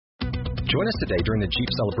Join us today during the Jeep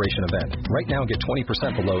Celebration event. Right now, get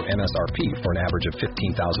 20% below MSRP for an average of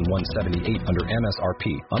 $15,178 under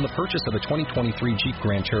MSRP on the purchase of a 2023 Jeep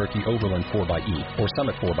Grand Cherokee Overland 4xE or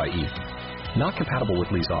Summit 4xE. Not compatible with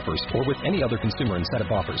lease offers or with any other consumer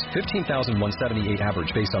incentive offers. $15,178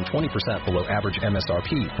 average based on 20% below average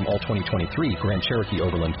MSRP from all 2023 Grand Cherokee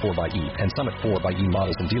Overland 4xE and Summit 4xE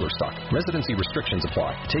models in dealer stock. Residency restrictions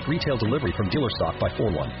apply. Take retail delivery from dealer stock by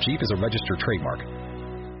 4/1. Jeep is a registered trademark.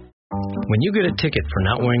 When you get a ticket for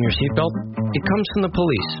not wearing your seatbelt, it comes from the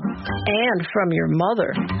police. And from your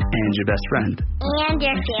mother. And your best friend. And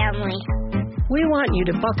your family. We want you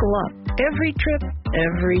to buckle up every trip,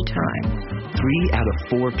 every time. 3 out of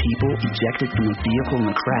 4 people ejected from a vehicle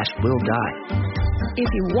in a crash will die. If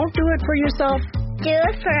you won't do it for yourself, do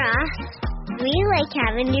it for us. We like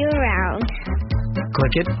having you around.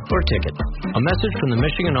 Click it or ticket. A message from the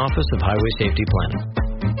Michigan Office of Highway Safety Planning.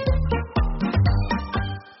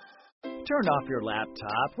 Turn off your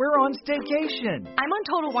laptop. We're on staycation. I'm on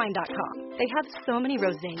TotalWine.com. They have so many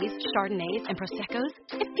rosés, chardonnays, and proseccos.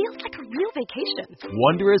 It feels like a real vacation.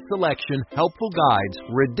 Wondrous selection, helpful guides,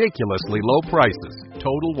 ridiculously low prices.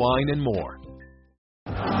 Total Wine and more.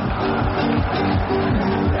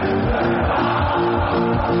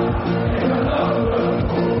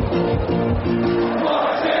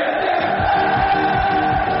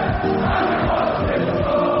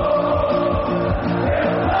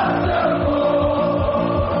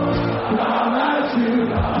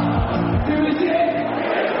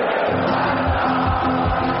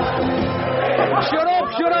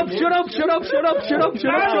 Shut up.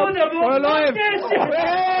 We're live.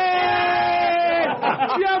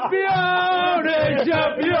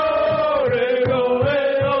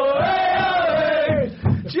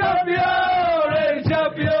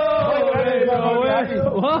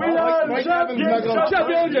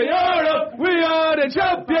 Champions of Europe. We are the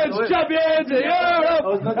champions of Europe.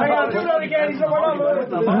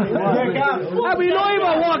 Are we live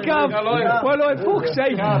or what, Gav? Well, like, fuck's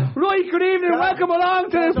sake. Right, good evening. Welcome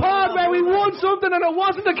along to this pod where we won something and it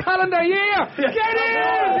wasn't the calendar year. Get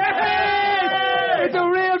in! It's a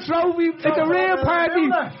real trophy. It's a real party.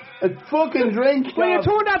 A fucking drink. Will you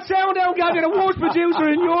turn that sound down, Gav? You're the worst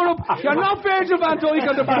producer in Europe. You're not Virgil van Dijk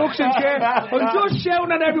on the production chair. I'm just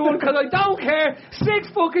shouting at everyone because I don't care.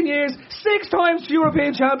 6 fucking years, 6 times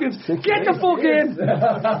European champions. Get the fuck in.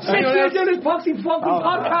 6 years doing this fucking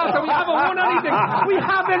podcast and we haven't won anything. We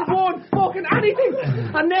haven't won fucking anything.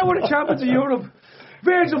 And now we're the champions of Europe.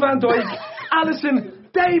 Virgil van Dijk, Alisson,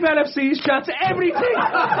 Dave LFC's chats, everything.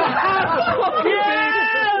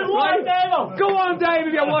 Right. Go on, Dave,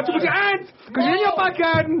 if you're watching, but you aren't, because you're in your back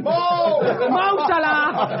garden. Mo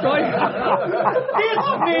Salah. Right. This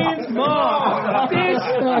means more. This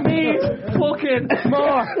means fucking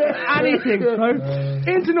more. Anything. Right.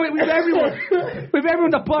 In tonight, we've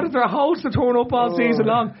everyone that bought their house to turn up all season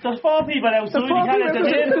long. There's 4 people outside. There's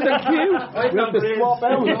a queue.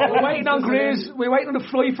 We're waiting on Grizz. We're waiting on the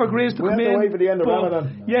flight for Grizz to come in. Wait for the end of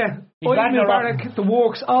Ramadan. Yeah. Oivan Mubarak, the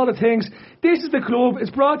works, all the things. This is the club. It's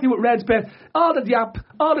brought to you with Redsbet. All the yap,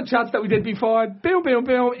 all the chats that we did before. Boom, boom,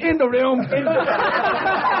 boom, in the room.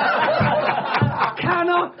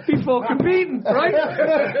 Cannot be fucking beaten, right?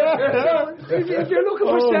 So, if you're looking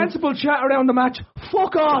for sensible chat around the match,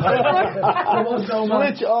 fuck off.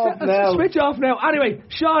 Right? Switch off now. Anyway,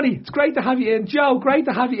 Shawnee, it's great to have you in. Joe, great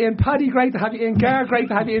to have you in. Paddy, great to have you in. Gar, great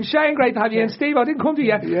to have you in. Shane, great to have you in. Steve, I didn't come to you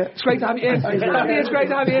yet. Yeah. It's great to have you in. Paddy, it's great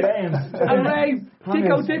to have you in. And Ray,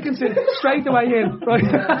 Dicko Dickinson, straight away in. Right.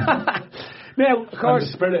 Now, of course,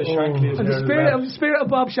 the spirit of Shankly is the spirit of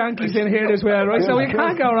Bob Shankly's in here as well, right? So we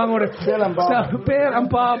can't go wrong with it. Bill and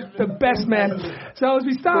Bob, the best men. So as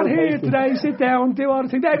we start here today, sit down, do all the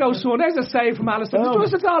things. There goes Son. There's a save from Alistair.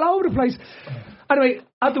 It's all over the place. Anyway,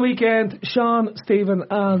 at the weekend, Sean, Stephen,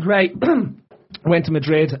 and Ray went to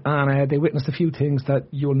Madrid and they witnessed a few things that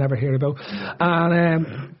you'll never hear about.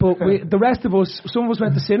 And but the rest of us, some of us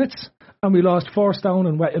went to Sinitz. And we lost 4 stone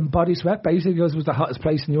in body sweat, basically, because it was the hottest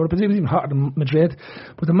place in Europe. It was even hotter than Madrid.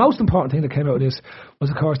 But the most important thing that came out of this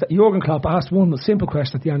was, of course, that Jurgen Klopp asked one simple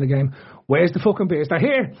question at the end of the game. Where's the fucking beers? They're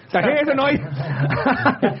here. They're here tonight.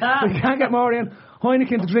 We can't get more in.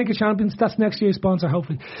 Heineken, the drink of champions. That's next year's sponsor,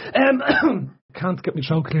 hopefully. Can't get my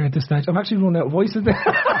throat clear at this stage. I'm actually running out of voices there.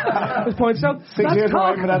 At this point. So 6 years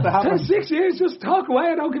talk. for that to happen. 6 years, just talk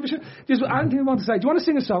away. I don't give a shit. Just anything you want to say. Do you want to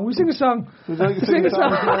sing a song? We sing a song. Sing a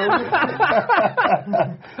song.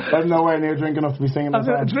 I'm nowhere near drink enough to be singing a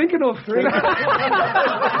song. Drink enough.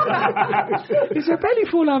 Is your belly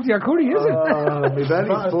full after your curry, is it? My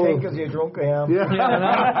belly's full. Because you're drunk, I am. Yeah.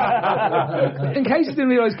 In case you didn't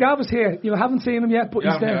realise, Gav was here. You haven't seen him yet, but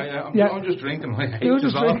he's there. Yeah. I'm just drinking. You're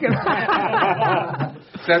just drinking.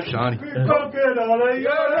 Except Johnny.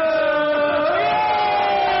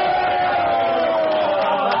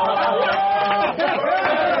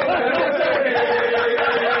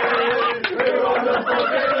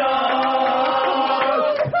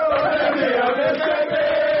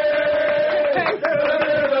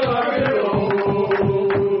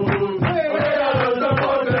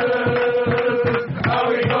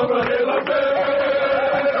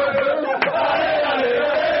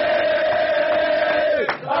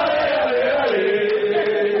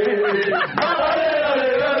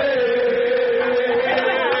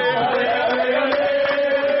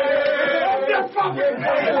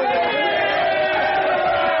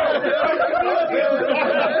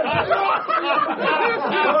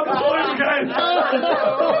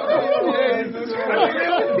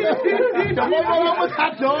 What's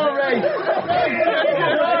that door, Ray?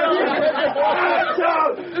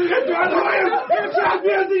 You're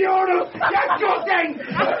champion of the Euro! You're cooking!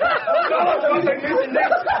 Don't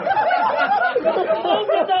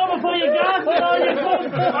get down before you gas it all you cook!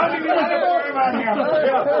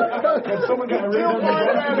 Can someone get a ring on the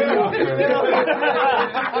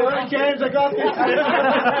James, I got this.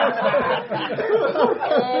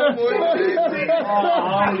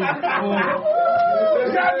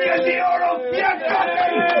 Champion of the Euro! You're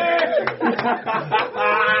cooking!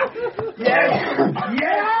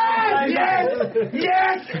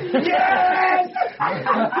 Yes!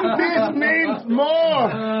 This means more!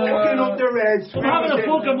 Looking up the reds. I'm having a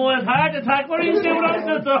fucking wild heart attack. What are you doing on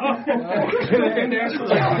the door?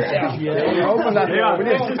 Open that door.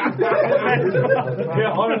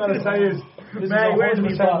 Yeah, all I'm going to say is, May, where do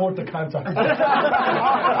we send more to cancer?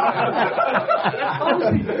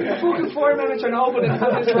 Fucking 4 minutes and open and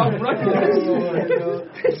have this wrong, right?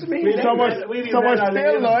 This means So we're still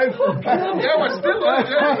alive. Yeah, we're still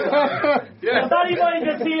alive. Yeah. Not anybody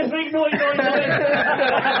can see us big noise.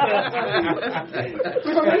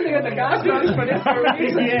 We were waiting at the gas guns for this for a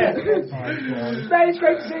reason. Ray, it's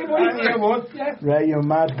great to see you, buddy. Yeah. Ray, you're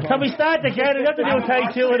mad. Can we start again? We have to do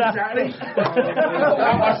take 2 of that.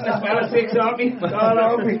 I'm watching the smell of 6 on me. All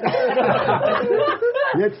over me.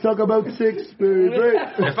 Let's talk about 6, baby.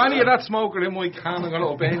 If any of that smoke are in my can, I'm going to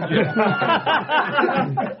upend you.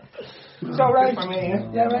 So, Ray.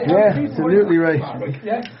 Yeah, Ray. Yeah, absolutely, Ray.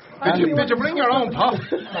 Yeah. Did you bring your own pop?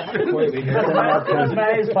 That's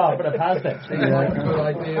May's pop for the pasta.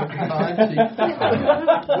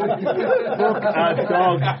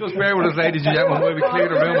 Dog. Just bear with us, ladies and gentlemen, while we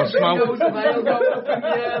clear the room of smoke.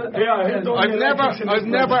 I've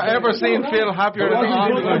never ever seen Phil happier than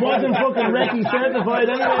I wasn't fucking Recky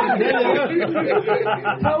certified anyway.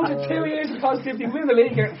 Those are 2 years of positivity. Win the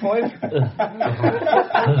league here at 5.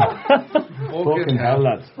 Fucking hell,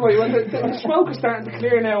 lads. Right, well, the smoke is starting to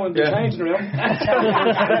clear now and they're changing around.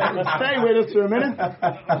 Stay with us for a minute.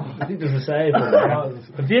 I think there's a save.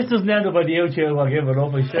 If this doesn't end up on YouTube, I'll give it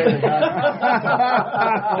up. I say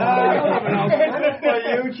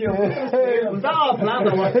YouTube. Was that all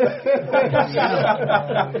planned or what?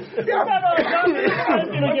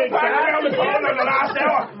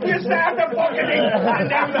 You start the fucking thing and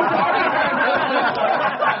down the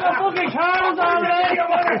fucking cars already.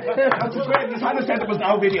 That's just great. He's had to said there was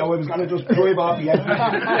no video. I was going to just drive off the end.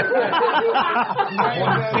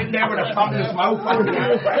 Sitting there with a pot in his mouth.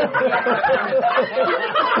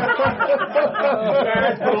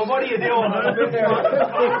 What are you doing?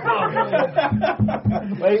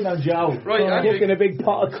 Waiting on Joe. Right, I'm getting a big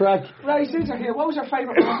pot of crack. Right, since you're here, what was your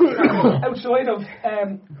favourite moment outside of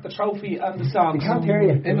the trophy and the song? I can't hear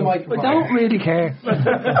you. in the microphone. I don't really care.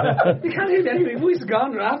 You can't hear me anyway. Voice is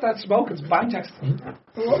gone. And after that smoke, it's banjax.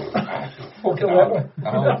 Fucking hell.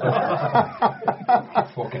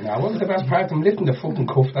 Fucking hell. What was the best part? I'm lifting the fucking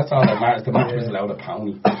cuff. That's all that matters. The match was allowed a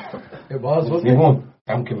pony. It was, wasn't He it? won.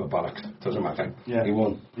 Don't give a bollocks. Doesn't matter. Yeah. He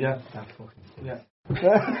won. Yeah. That fucking. Yeah. I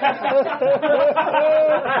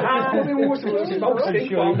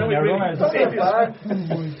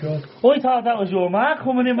thought that was your mark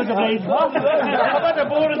coming in with the bleeding pasta. How about the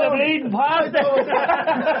board of the bleeding pasta?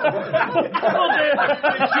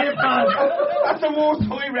 That's the worst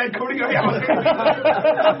high red curry I ever seen.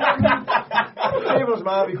 He was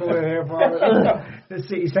mad coming in here for it. The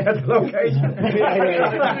city centre location.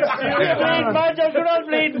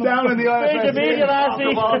 Down in the IFS.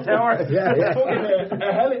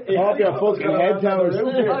 Off your fucking head towers.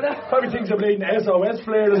 Probably thinks I'm leading SOS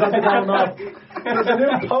flares or something going on. There's a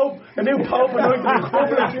new pope and the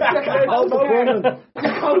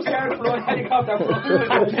Coast Guard flying helicopter.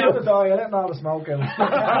 I let all the smoke out.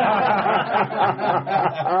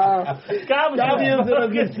 Gavin used it as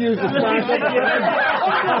an excuse to start.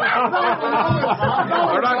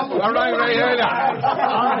 I rang right earlier.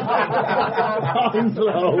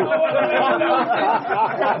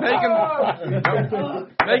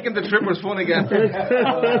 Making the trippers fun again.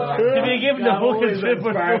 To be given the fucking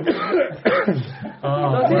trippers.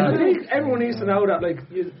 I think everyone needs to know that, like,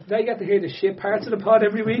 they get to hear the shit parts of the pod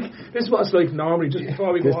every week. This is what it's like normally, just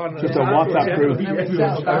before we go on. Just a WhatsApp group. So you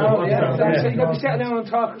got to be sitting down and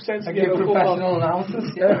talk sensible professional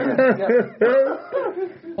analysis.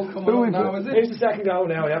 Here's the second goal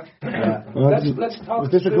now, yeah. Let's talk. Was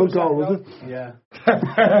this a good goal, was it? Yeah.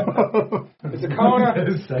 It's a corner.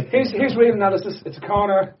 Here's real analysis. It's a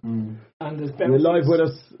corner. And there's You're live with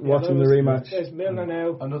us watching the rematch. There's Milner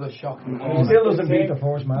now. Another shocking He still doesn't beat the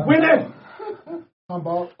first man. Win it! On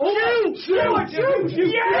ball. Shoot!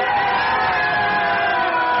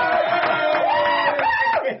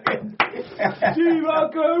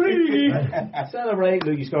 Celebrate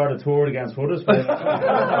like you scored a tour against Huddersfield. What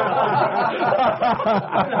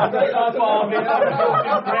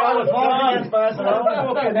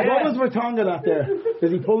was Vertonghen at there?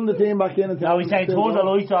 Is he pulling the team back in? No, he's saying turn the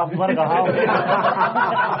lights off, we want to go home.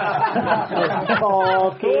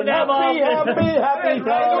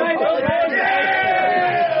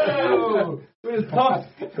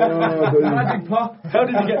 Magic pot. How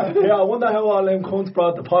did he get? Yeah, I wonder how all them cunts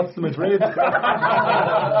brought the pots to Madrid.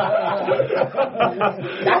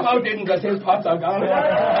 Damo didn't, because his pots are gone.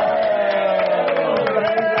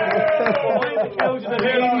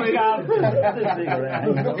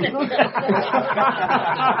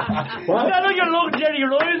 You're looking Jerry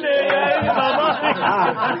Ryan there.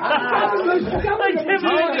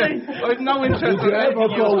 I've no interest in ever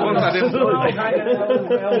going at this.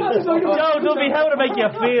 Tell me how to make you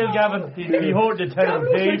feel, Gavin. You heard the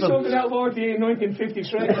terrible people. Something out more in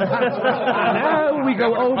 1953. Now we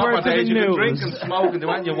go over to the news. Drink and smoke and do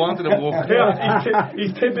what you wanted to walk. Yeah,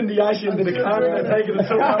 he's tipping the ash into the can and taking it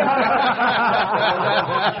somewhere.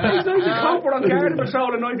 He's like the copper on Garden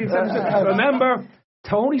Patrol in 1976. Remember,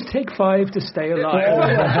 Tony's take 5 to stay alive.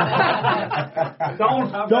 Don't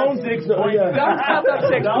have that 6 point. Don't have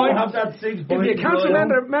that 6 point. If you can't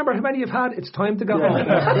remember how many you've had, it's time to go home.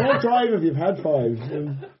 Don't drive if you've had 5.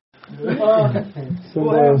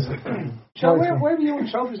 Where were you in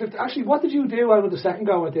trophies? Actually, what did you do out of the second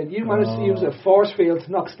goal? You managed to use a force field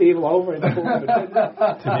to knock Steve over in the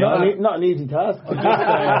not an easy task.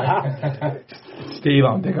 Steve,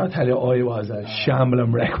 I think I'll tell you, I was a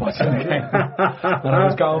shambling wreck watching the game. And I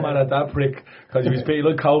was going, man, at that prick, because he was being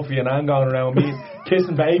like Kofi and I'm going around me,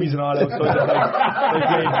 kissing babies and all outside,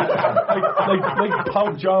 like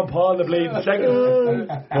Pope John Paul the bleeding second.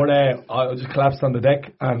 But I just collapsed on the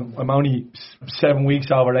deck, and I'm only 7 weeks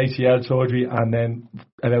over ACL surgery, and then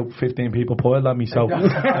about 15 people piled on me. So get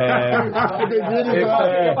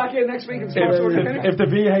back in next week and if the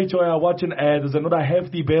VHI are watching, there's another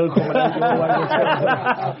hefty bill coming out.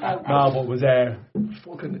 No, but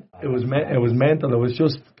it was mental. It was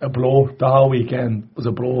just a blow. The whole weekend was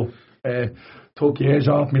a blow. Took years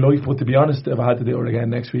off my life, but to be honest, if I had to do it again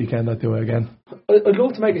next weekend, I'd do it again. I'd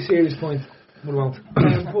love to make a serious point. I won't. I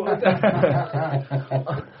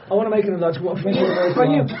want to make an illogical one for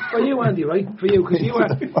you, Andy, right? For you, because you are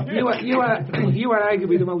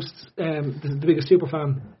arguably the most, the biggest super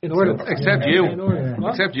fan in Ireland. Except you.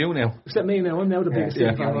 Except you now. Except me now. I'm now the biggest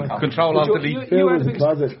super fan. Right? Control of the league. You are the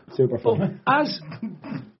biggest super fan. As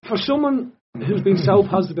for someone who's been so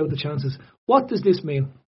positive about the chances, what does this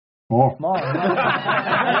mean? More. Can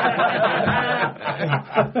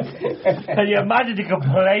you imagine the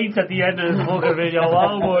complaints at the end of this fucking video?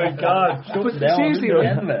 Oh my God. But seriously,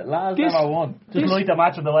 just light the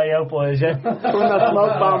match on the way out, boys, yeah?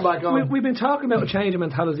 We've been talking about a change of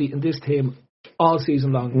mentality in this team all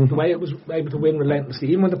season long. The way it was able to win relentlessly.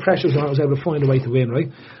 Even when the pressure was on, it was able to find a way to win, right?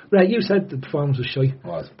 Right, you said the performance was shy.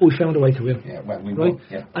 But we found a way to win. Yeah, well, we right? won,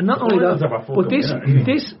 yeah. And not only that, but this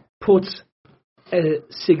puts a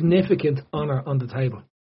significant honour on the table.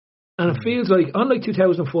 And it feels like, unlike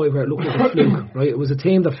 2005 where it looked like a fluke, right? It was a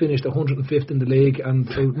team that finished 105th in the league and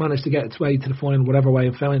managed to get its way to the final, whatever way,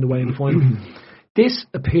 and found a way in the final. This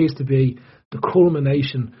appears to be the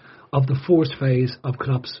culmination of the first phase of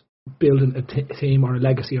Klopp's building a team or a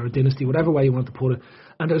legacy or a dynasty, whatever way you want to put it.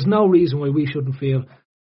 And there's no reason why we shouldn't feel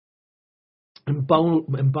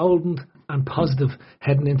emboldened and positive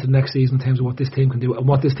heading into the next season in terms of what this team can do and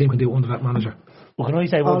what this team can do under that manager. Well, can I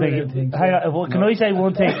say one thing? Can I say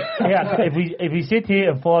one thing? Yeah, if we sit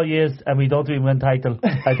here in 4 years and we don't win one title,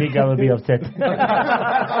 I think I will be upset. How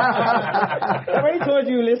many times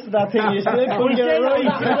you listen to that thing? You still couldn't get it right.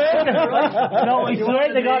 No, I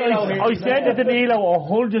swear to God, I said it to Neil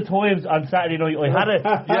 100 times on Saturday night. I had it.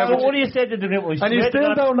 So what you said to the group? And you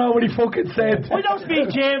still don't know what he fucking said. I don't speak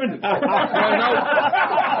German.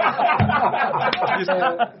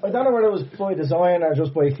 I don't know whether it was by design or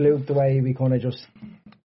just by fluke the way we kind of just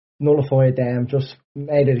nullified them, just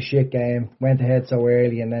made it a shit game, went ahead so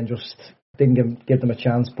early and then just didn't give them a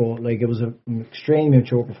chance. But like, it was an extremely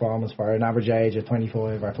mature performance for an average age of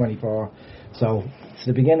 25 or 24. So it's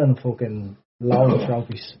the beginning of fucking loads of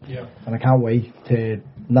trophies. Yeah. And I can't wait to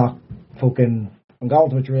not fucking... I'm going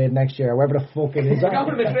to Madrid next year, wherever the fuck it is.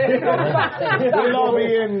 We'll all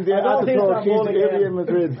be in the Atletico in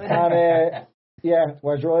Madrid. And yeah,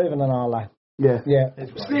 we're driving and all that. Yeah.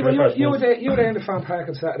 Steve, you were there in the fan park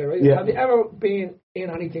on Saturday, right? Yeah. Have you ever been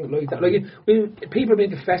in anything like that? Like, people have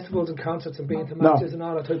been to festivals and concerts and been to matches and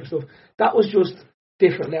all that type of stuff. That was just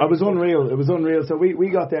different. It was unreal. It was unreal. So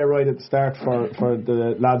we got there right at the start for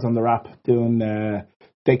the lads on the rap doing.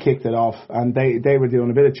 They kicked it off and they were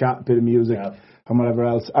doing a bit of chat, a bit of music and whatever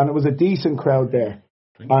else. And it was a decent crowd there.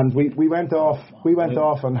 And we went off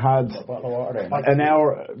and had an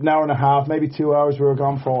hour and a half, maybe 2 hours we were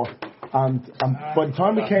gone for. And by the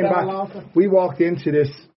time we came back, we walked into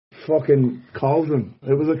this fucking cauldron.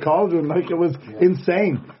 It was a cauldron, like it was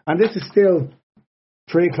insane. And this is still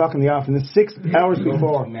 3 o'clock in the afternoon, 6 hours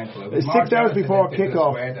before. 6 hours before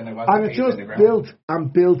kickoff. And it just built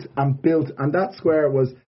and built and built. And that square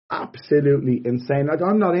was absolutely insane. Like,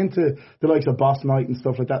 I'm not into the likes of Boss Night and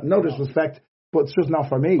stuff like that. No disrespect, but it's just not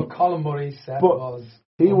for me. But Colin Murray's set was...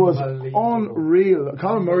 He was unreal.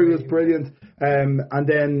 Colin Murray was brilliant. And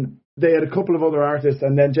then they had a couple of other artists,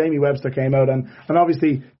 and then Jamie Webster came out, and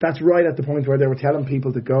obviously that's right at the point where they were telling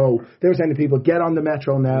people to go. They were saying to people, get on the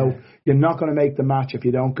metro now. Yeah. You're not going to make the match if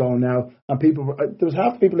you don't go now. And people, there was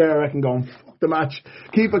half the people there, I reckon, going, fuck the match,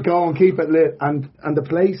 keep it going, keep it lit. And the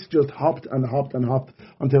place just hopped and hopped and hopped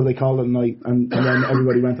until they called it a night, and then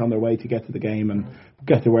everybody went on their way to get to the game and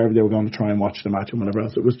get to wherever they were going to try and watch the match and whatever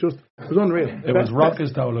else. It was unreal. It was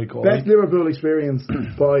raucous though, like best Liverpool experience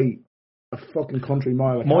by a fucking country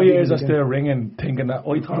mile. My ears are still ringing, thinking that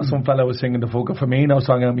I thought some fella was singing the fucking Firmino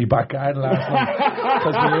song out my back garden last night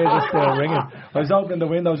because my ears are still ringing. I was opening the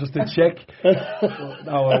window just to check.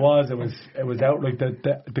 No, it was out like the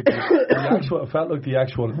actual. It felt like the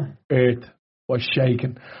actual earth was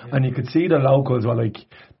shaking, and you could see the locals were like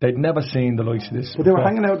they'd never seen the likes of this. But they were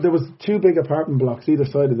hanging out. There was 2 big apartment blocks either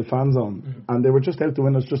side of the fan zone, and they were just out the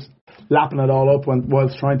windows, just lapping it all up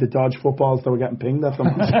whilst trying to dodge footballs that were getting pinged at them.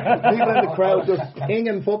 People in the crowd just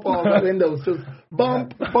pinging footballs at windows, just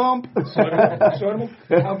bump. And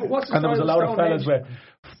there was a lot of fellas with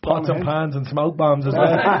pots and pans and smoke bombs as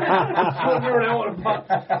well.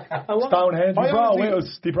 Stonehenge. They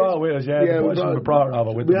brought it with us, yeah. We brought it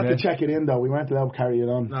over with them. We had to check it in though. We weren't allowed to carry it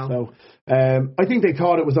on. No. So I think they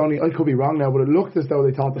thought it was only, I could be wrong now, but it looked as though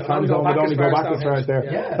they thought the fan zone would only go back as far as there.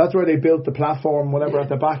 Yeah. That's where they built the platform, whatever, at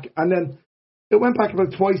the back. And then it went back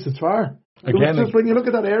about twice as far. Again, just when you look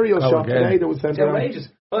at that aerial shot today that was sent out. Outrageous.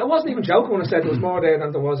 Well, I wasn't even joking when I said there was more there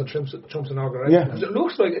than there was at Trump's inauguration. Yeah. It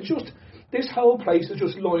looks like it's just, this whole place is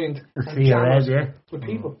just lined with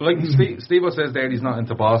people. Like Steve says there, he's not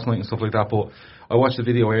into Boss Night and stuff like that, but I watched the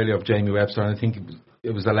video earlier of Jamie Webster, and I think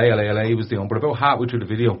it was LA he was doing, but about halfway through the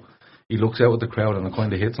video, he looks out at the crowd and it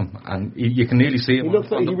kind of hits him, and you can nearly see him. He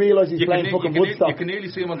looks like he realises he's playing fucking Woodstock. You can nearly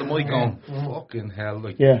see him on the mic going, fucking hell,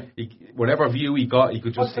 like whatever view he got, you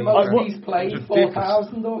could just see. He's played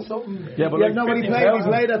 4,000 or something. Yeah, but he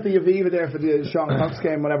played at the Aviva there for the Sean Cox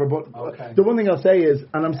game, whatever. But the one thing I'll say is,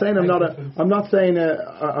 and I'm saying I'm not a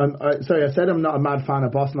mad fan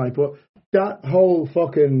of Boss Night, but that whole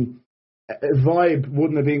fucking vibe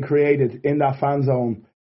wouldn't have been created in that fan zone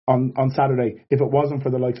on Saturday if it wasn't for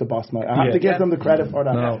the likes of Boss Night. I have to give them the credit for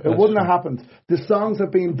that. No, it wouldn't have happened. The songs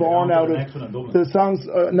have been born out of the songs.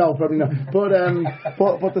 No, probably not. But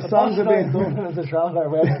the songs have been.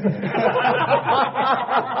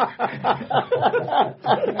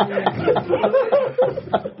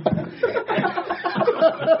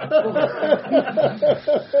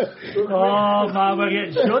 Oh man, we're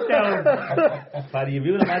getting shut down. Paddy, if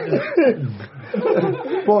you would imagine.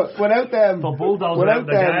 But without them,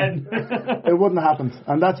 it wouldn't have happened.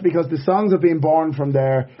 And that's because the songs have been born from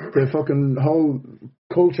there. The fucking whole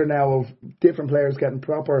culture now of different players getting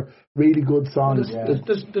proper, really good songs.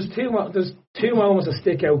 There's two moments that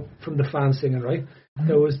stick out from the fans singing, right?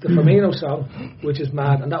 There was the Firmino song, which is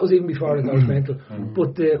mad, and that was even before the goes mental.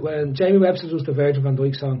 But when Jamie Webster's was the Virgil van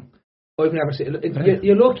Dijk song, I've never seen it.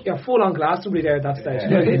 You're full on Glastonbury there at that stage.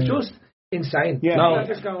 It's just insane. Yeah,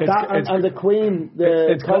 and the Queen,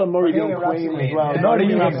 it's Colin Murray doing Queen as well. Not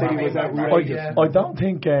even I don't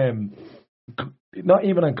think, not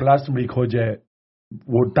even in Glastonbury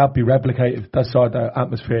would that be replicated, that sort of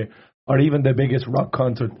atmosphere, or even the biggest rock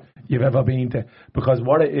concert you've ever been to. Because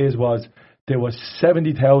what it is was, there was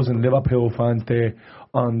 70,000 Liverpool fans there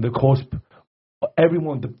on the cusp.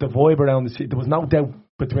 Everyone, the vibe around the city, there was no doubt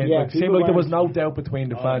between. It seemed like there was no doubt between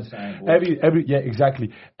the fans. Exactly.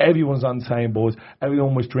 Everyone's on the same boat.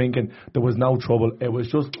 Everyone was drinking. There was no trouble. It was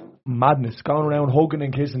just madness, going around hugging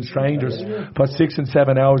and kissing strangers for 6 and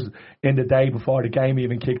 7 hours in the day before the game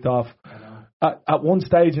even kicked off. At one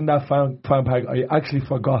stage in that fan pack, I actually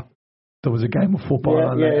forgot there was a game of football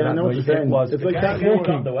on. I know what you're saying. It's like that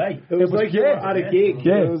on the way. It was like you were at a gig.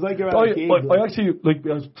 Yeah. It was like you were at a gig. I actually, I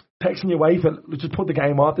was texting your wife and just put the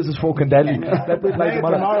game off. This is fucking deadly. Let me play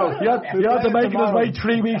tomorrow. You had to make us wait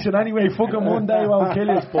 3 weeks, and anyway, fucking one day won't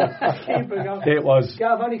kill us. But it was.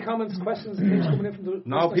 Gav, any comments, questions, things coming in from the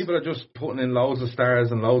No, people are just putting in loads of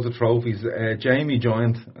stars and loads of trophies. Jamie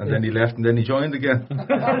joined, and then he left, and then he joined again.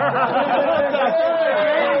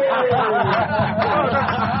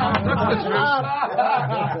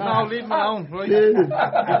 No, leave him alone, right? He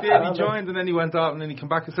joined and then he went out and then he came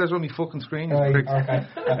back. It says on my fucking screen.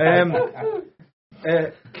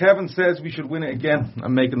 Kevin says we should win it again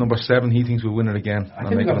and make it number 7. He thinks we'll win it again and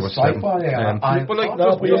make it number 7. But like,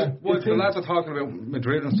 the lads are talking about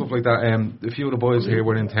Madrid and stuff like that. A few of the boys here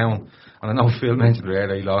were in town, and I know Phil mentioned earlier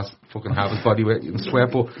that he lost fucking half his body weight in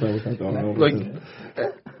sweat, but like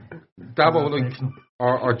Dabo, like,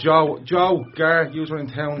 or Joe Gar, you were in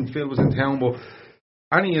town, Phil was in town, but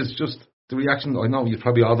Annie is just the reaction. I know you've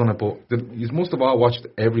probably all done it, but you must have all watched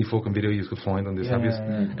every fucking video you could find on this. Have you?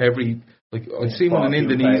 Every, like, I've seen one in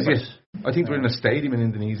Indonesia. I think they're in a stadium in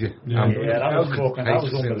Indonesia. That was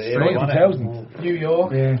unbelievable. New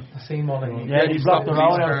York. I've seen one in New York. He blocked the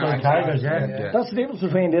road outside Tigers. That's the difference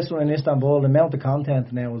between this one and Istanbul. The amount of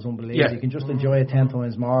content now is unbelievable. You can just enjoy it 10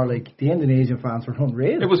 times more. Like, the Indonesian fans were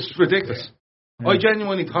unreal. It was ridiculous. I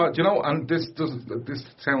genuinely thought, and this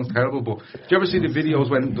sounds terrible, but do you ever see the videos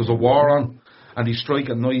when there's a war on and they strike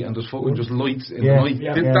at night and there's fucking just lights in the night?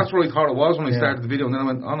 That's what I thought it was when I started the video, and then I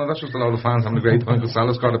went, oh no, that's just a lot of fans having a great time because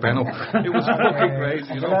Salah's got a penalty. It was fucking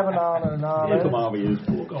crazy,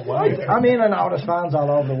 I mean, I know there's fans all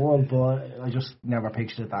over the world, but I just never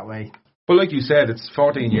pictured it that way. But like you said, it's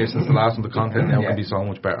 14 years since the last one. The content now can be so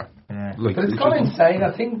much better. Like, but it's gone insane.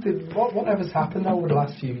 I think that whatever's happened over the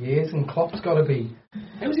last few years, and Klopp's got to be.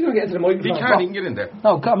 How's he going to get into the microphone? He can't even get in there.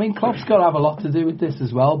 No, I mean, Klopp's got to have a lot to do with this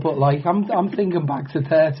as well. But like, I'm thinking back to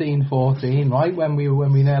 13-14, right, when we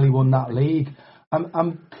nearly won that league.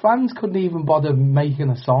 Fans couldn't even bother making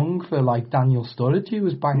a song for like Daniel Sturridge, who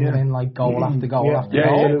was banging in like goal after goal after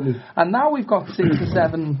goal. And now we've got 6 or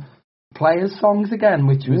 7 players' songs again,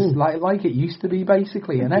 which was like it used to be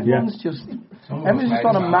basically, and everyone's just on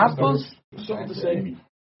a mad buzz. Something to say.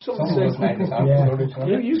 Someone's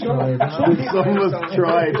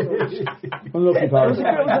tried. Unlucky It was a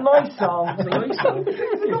nice song. I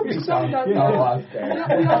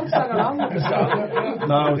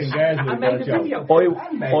was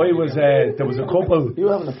there was a couple. You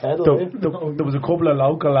having a pedal? There was a couple of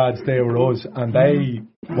local lads there with us, and they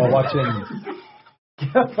were watching.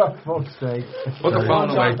 For fuck's sake. Put the phone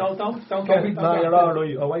away. Don't No, you're all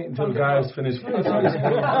right. I'll wait until the guys finish. He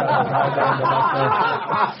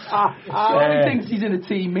thinks he's in a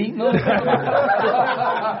team meeting. The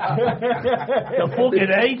fucking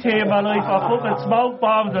A-team, man, like, for fucking smoke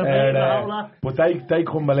bombs and all that. But they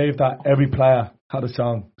couldn't believe that every player had a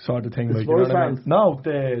song, sort of thing. Like, you know what I mean? No,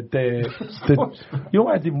 you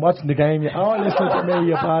weren't even watching the game. Oh, listen to me,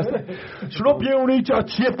 you bastard. Shut up, you and eat your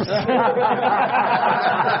chips.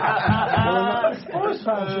 Spurs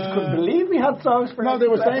fans just couldn't believe we had songs for. No, they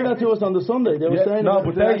were saying that to us on the Sunday. They were saying that,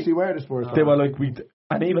 but they actually were the Spurs fans. They were like,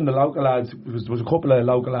 and even the local lads, there was a couple of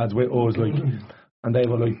local lads with us, like, and they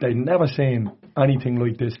were like, they'd never seen anything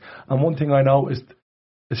like this. And one thing I noticed,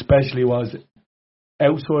 especially, was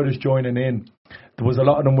outsiders joining in. There was a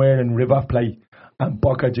lot of them wearing River Plate and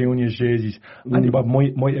Boca Juniors jerseys, and they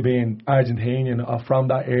might have been Argentinian or from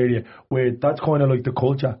that area, where that's kind of like the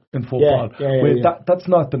culture in football. That's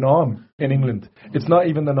not the norm in England. It's not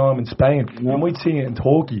even the norm in Spain. You might see it in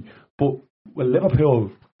Turkey, but with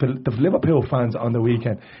Liverpool, the Liverpool fans on the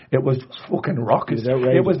weekend, it was fucking raucous.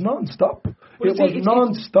 It was non-stop. It was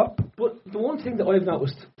non-stop. But the one thing that I've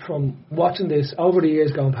noticed from watching this over the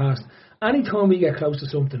years going past, any time we get close to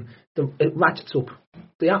something, it ratchets up.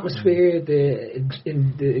 The atmosphere, the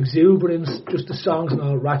exuberance, just the songs and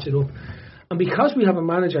all ratchet up. And because we have a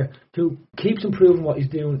manager who keeps improving what he's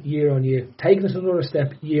doing year on year, taking us another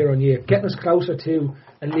step year on year, getting us closer to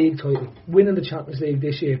a league title, winning the Champions League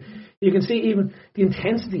this year, you can see even the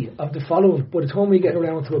intensity of the following. By the time we get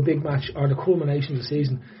around to a big match or the culmination of the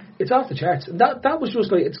season, it's off the charts. And that was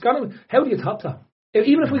just like, it's gonna. How do you top that?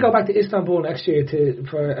 Even if we go back to Istanbul next year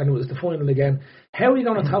and it was the final again, how are you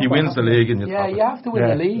going to top? He wins the league, and you have to win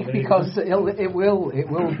the league because it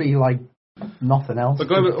will be like nothing else. Do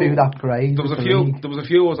that grade. There was a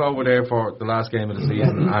few of us over there for the last game of the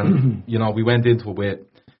season, and we went into it with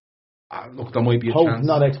look, there might be a chance.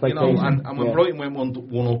 Not expectation. And when Brighton went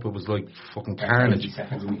one up, it was like fucking carnage.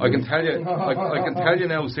 I can tell you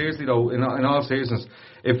now, seriously though, in all seriousness,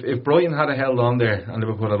 if Brighton had held on there and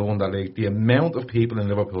Liverpool had won that league, the amount of people in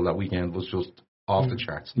Liverpool that weekend was just off the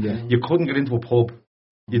charts. Yeah. You couldn't get into a pub.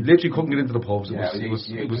 You literally couldn't get into the pubs. It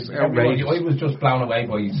was outrageous. I was just blown away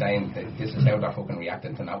by you saying that this is how they're fucking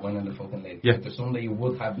reacting to not winning the fucking league. Yeah. The Sunday you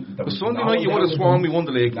would have... The Sunday night you would have sworn we won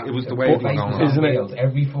the league. It was the way it was going on. Isn't it?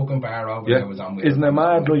 Every fucking bar over there was on wheels. Isn't it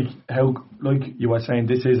mad, how you were saying,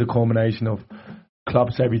 this is a culmination of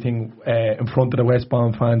Klopp's everything in front of the West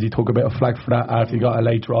Brom fans. He took a bit of flack for that after he got a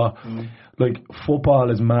late draw.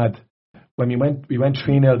 Football is mad. When we went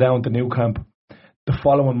 3-0 down to Nou Camp, the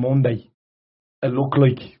following Monday, it looked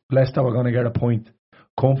like Leicester were going to get a point.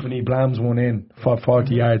 Company blams one in for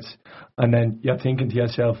 40 yards. And then you're thinking to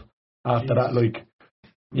yourself, after that,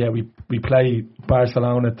 we play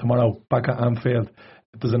Barcelona tomorrow back at Anfield.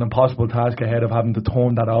 There's an impossible task ahead of having to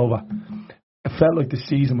turn that over. It felt like the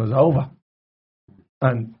season was over.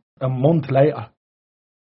 And a month later,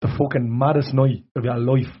 the fucking maddest night of your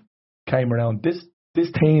life came around. This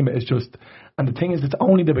team is just... And the thing is, it's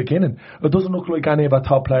only the beginning. It doesn't look like any of our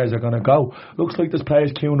top players are going to go. Looks like there's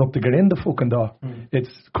players queuing up to get in the fucking door.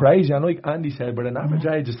 It's crazy. And like Andy said, but an average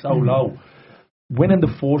age is so low. Winning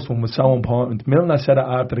the first one was so important. Milner said it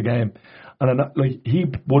after the game. And he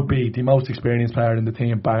would be the most experienced player in the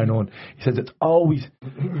team, bar none. He says it's always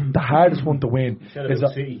the hardest one to win. He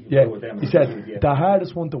said the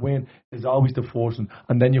hardest one to win is always the first one.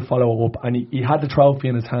 And then you follow up. And he had the trophy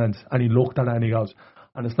in his hands. And he looked at it and he goes...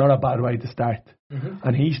 And it's not a bad way to start.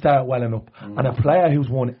 And he started well enough. And a player who's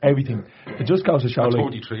won everything, it just goes to show, like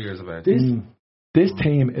 43 years of age. This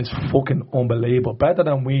team is fucking unbelievable. Better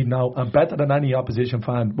than we know, and better than any opposition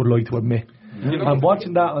fan would like to admit. And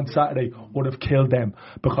watching that on Saturday would have killed them,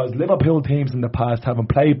 because Liverpool teams in the past, having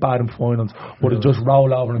played bad in finals, would have just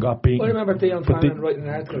rolled over and got beaten. I remember Dion Fannin writing an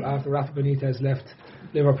article after Rafa Benitez left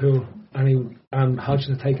Liverpool and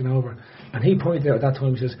Hodgson had taken over, and he pointed out at that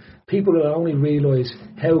time, he says, people will only realise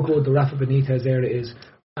how good the Rafa Benitez era is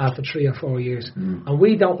after 3 or 4 years. And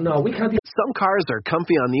we don't know. We can't. Some cars are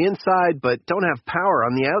comfy on the inside, but don't have power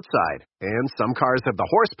on the outside. And some cars have the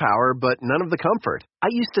horsepower, but none of the comfort. I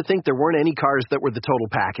used to think there weren't any cars that were the total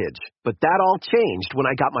package. But that all changed when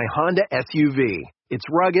I got my Honda SUV. It's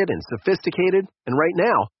rugged and sophisticated. And right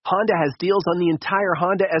now, Honda has deals on the entire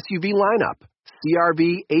Honda SUV lineup.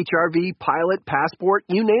 CR-V, HR-V, Pilot, Passport,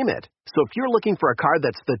 you name it. So if you're looking for a car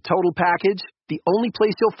that's the total package, the only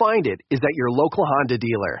place you'll find it is at your local Honda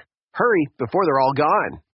dealer. Hurry before they're all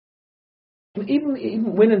gone.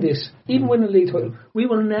 Even winning this, even winning the league title, we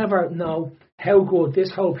will never know how good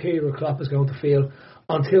this whole period of Klopp is going to feel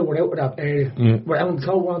until we're out of that area.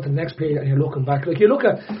 Until we're on to the next period and you're looking back. Like you look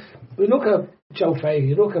at Joe Fagan,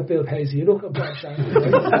 you look at Bill Paisley, you look at Bob Shankly.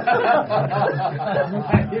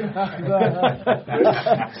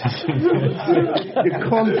 You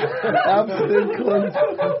cunt. Absolute cunt.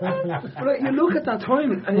 But you look at that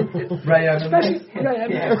time, and especially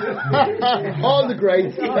all the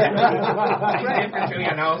greats.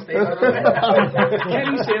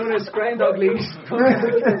 Kenny Souness, Groundhog Leash,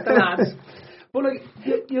 the lads. But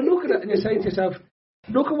you look at it and you say to yourself,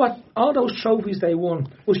 look at what all those trophies they won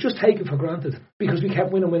was just taken for granted because we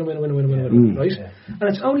kept winning, right? And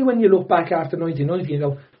it's only when you look back after 1990 and you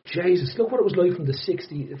go, Jesus, look what it was like from the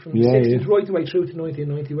 60s right the way through to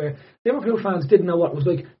 1990, where Liverpool fans didn't know what it was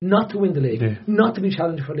like not to win the league, not to be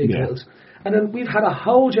challenged for league titles. And then we've had a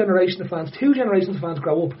whole generation of fans, 2 generations of fans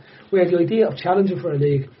grow up where the idea of challenging for a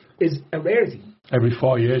league is a rarity. Every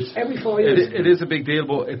 4 years. It is a big deal,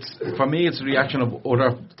 but for me it's a reaction of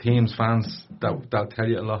other teams' fans that'll tell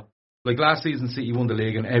you a lot. Like last season, City won the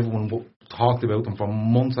league and everyone talked about them for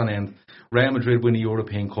months on end. Real Madrid win the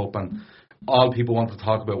European Cup, and all people wanted to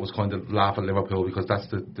talk about was kind of laugh at Liverpool because that's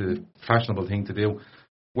the fashionable thing to do.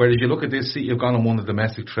 Whereas you look at this, City have gone and won the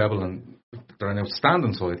domestic treble and they're an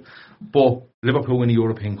outstanding side. But Liverpool win the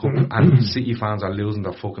European Cup and City fans are losing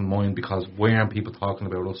their fucking mind because why aren't people talking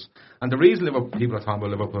about us? And the reason people are talking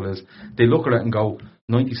about Liverpool is they look at it and go,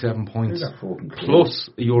 97 points plus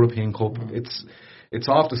a European Cup. It's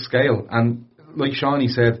off the scale. And like Shawnee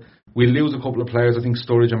said, we'll lose a couple of players. I think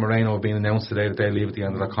Sturridge and Moreno have been announced today that they leave at the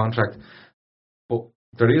end of their contract. But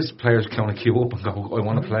there is players who kind of queue up and go, I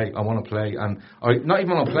want to play. And I not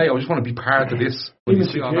even want to play, I just want to be part of this. Even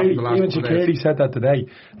Shaqiri said that today.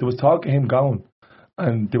 There was talk of him going,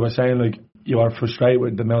 and they were saying, like, you are frustrated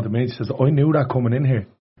with the amount of minutes. He says, I knew that coming in here.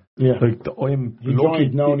 Yeah. Like, I'm lucky.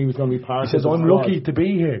 Knowing he was going to be part of it. He says, I'm lucky to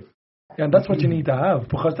be here. And that's what you need to have,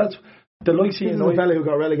 because that's the likes of United. The fella who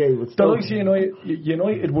got relegated with the likes of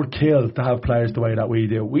United would kill to have players the way that we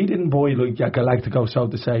do. We didn't buy like Galactico, so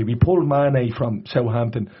to say. We pulled Mane from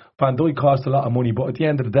Southampton. Van Dijk cost a lot of money, but at the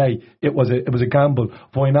end of the day, it was a gamble.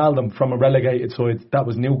 Wijnaldum from a relegated side, that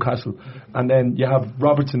was Newcastle, and then you have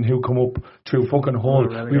Robertson who come up through fucking Hull.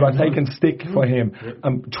 We were taking stick for him,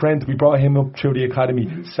 and Trent, we brought him up through the academy.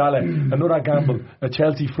 Salah, another gamble, a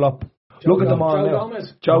Chelsea flop. Look at them all now.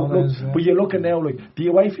 But you're looking now, like, the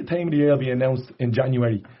UEFA team of the year will be announced in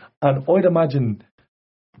January, and I'd imagine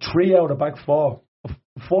 3 out of the back 4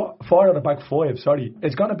 out of the back 5,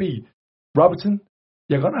 it's going to be Robertson,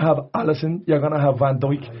 you're going to have Alisson, you're going to have Van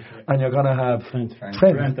Dijk, and you're going to have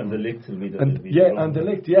Trent. And De Ligt will be the and De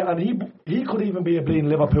Ligt, and he could even be a bleeding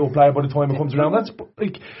Liverpool player by the time it comes around. That's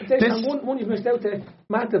like this. One you've missed out there,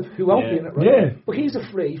 Matip, who won't be in it, right? Yeah. But he's a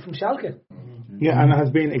free from Schalke. Yeah, and has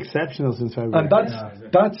been exceptional since February. And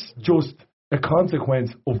that's just a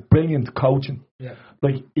consequence of brilliant coaching. Yeah.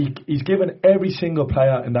 Like, he's given every single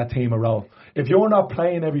player in that team a role. If you're not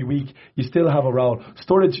playing every week, you still have a role.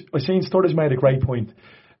 Sturridge made a great point.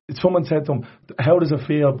 Someone said to him, how does it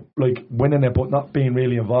feel like winning it but not being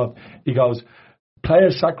really involved? He goes,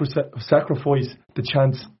 players sacrifice the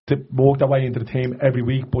chance to work their way into the team every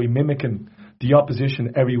week by mimicking the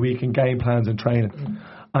opposition every week in game plans and training.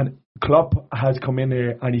 And Klopp has come in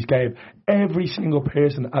here and he's gave every single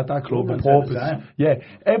person at that club a purpose. Yeah,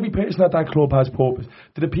 every person at that club has purpose.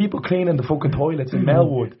 To the people cleaning the fucking toilets in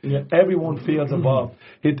Melwood, everyone feels involved.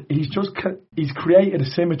 He's created a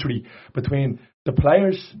symmetry between the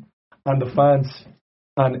players and the fans,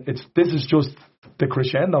 and this is just the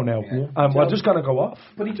crescendo now, and we're just gonna go off.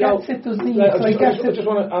 But he gets it, doesn't he? I just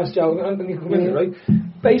want to ask Joe, and you come in here, right?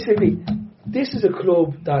 Basically, this is a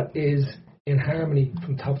club that is in harmony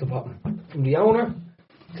from top to bottom, from the owner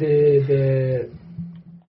to the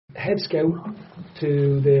head scout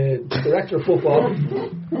to the director of football.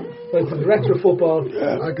 Right, from the director of football,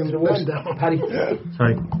 I can watch that. Paddy.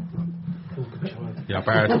 Sorry. Yeah,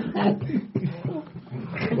 Bart.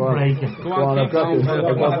 Go on, I've got this.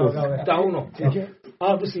 Downer.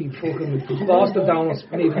 Obviously, fucking Boston Downers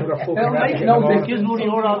need another fucking record. No, they just know the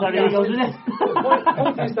order that he goes, isn't it?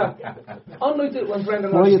 Point is that, unlike when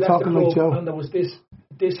Brendan Why are you left talking the club like Joe? and there was this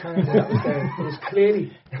hand that was there, it was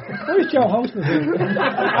clearly... Why is Joe hosting here?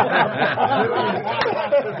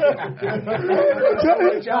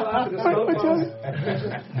 Joe after the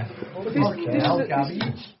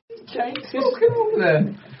Chain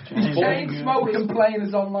smoking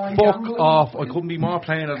players online. Fuck off! I couldn't be more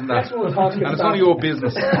plainer than that. And it's none of your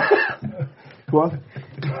business. Go on.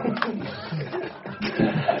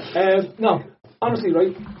 No, honestly,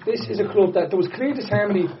 right, this is a club that there was clear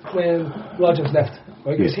disharmony when Rodgers left,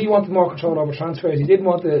 right? Because he wanted more control over transfers. He didn't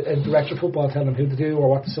want a director of football telling him who to do or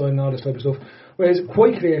what to sign and all this type of stuff. Whereas it's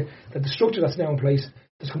quite clear that the structure that's now in place,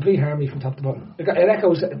 there's complete harmony from top to bottom. It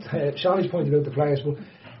echoes Shawnee's pointed out the players, but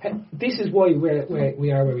this is why we are where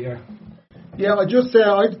we are. Yeah, I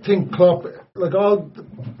think Klopp, like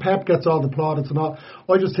Pep gets all the plaudits and all.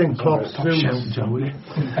 I just think Klopp suits.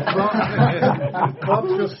 Klopp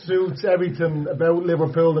just suits everything about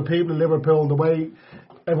Liverpool, the people of Liverpool, the way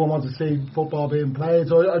everyone wants to see football being played.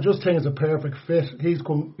 So I just think it's a perfect fit. He's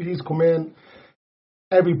come in.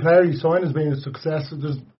 Every player he signed has been a success.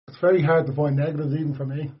 It's very hard to find negatives, even for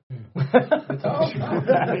me. Even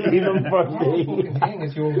for me. The thing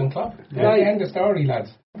is Jurgen Klopp. That's the end of story,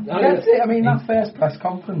 lads. That's it. I mean, that first press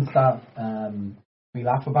conference that we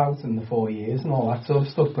laugh about in the 4 years and all that sort of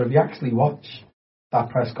stuff, but if you actually watch that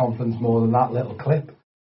press conference more than that little clip,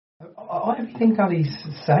 everything that he's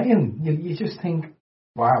saying, you just think,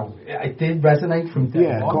 wow, it did resonate from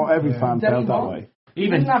day one. Yeah, every fan felt that way. He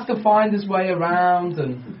didn't have to find his way around,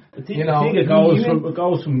 and I think it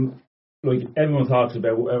goes from like everyone talks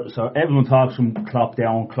about, so everyone talks from Klopp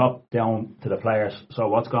down to the players. So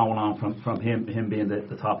what's going on from him being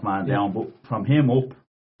the top man down, but from him up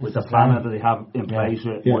with the plan that they have in place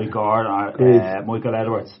with Mike Gordon, Michael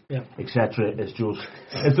Edwards, etc. It's just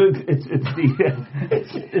it's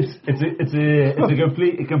a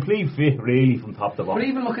complete fit really from top to bottom. But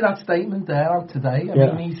even look at that statement there today.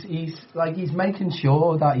 I mean, he's making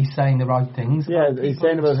sure that he's saying the right things. Yeah, he's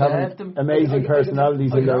saying about having amazing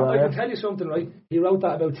personalities in their life. I can tell you something, right? He wrote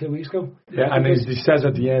that about 2 weeks ago. Yeah, and he says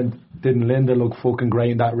at the end, didn't Linda look fucking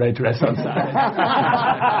great in that red dress on Saturday?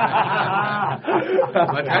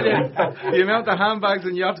 I tell you, the amount of handbags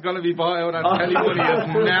and yachts going to be bought out on Tellymoney is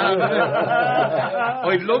mad.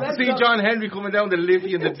 I'd love to see John Henry coming down the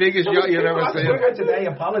Liffey in the biggest yacht you've ever seen. Today,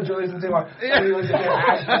 apologising to her. He was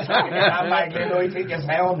handbag, I think it's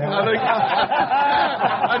hell now.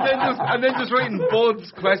 And then just writing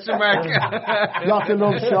Buds, question mark. Lots of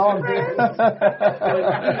love, Sean.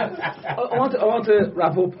 I want to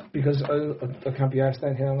wrap up because I can't be arsed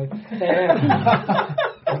down here.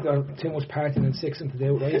 I've got too much partying and sixing to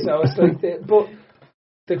do, right? So it's like,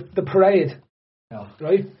 the parade,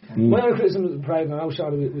 right? My only criticism of the parade, and I know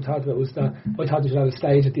Sean we talked about, was that I thought they should have a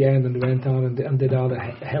stage at the end and they went on and did all the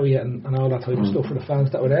Howitt and all that type of stuff for the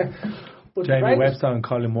fans that were there. But Jamie Webster and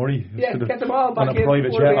Colin Murray. Yeah, get them all back on a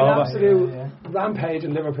private jet an over. absolute rampage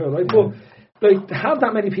in Liverpool, right? But like to have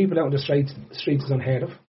that many people out on the streets is unheard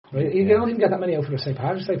of. Right? You don't even get that many out for the St.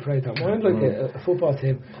 Patrick's Day parade. That mind like a football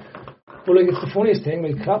team. But like it's the funniest thing.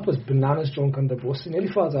 Like Klopp was bananas drunk on the bus. He nearly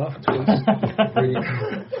falls off.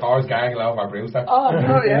 Cars gargle over Brewster. Oh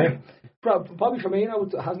no, yeah. Bobby Firmino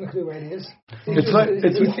hasn't a clue where he is. The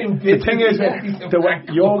thing is, the way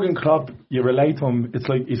Jurgen Klopp, you relate to him. It's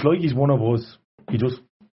like he's one of us. He just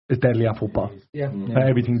is deadly at football. Yeah.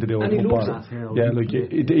 Everything to do with and football. Yeah,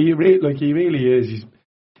 he really is.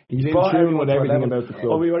 He's in tune with everything about the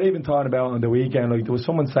club. Oh, we were even talking about on the weekend. Like there was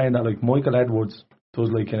someone saying that like Michael Edwards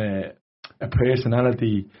does like a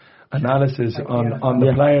personality analysis on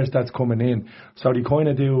the players that's coming in. So they kind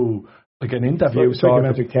of do like an interview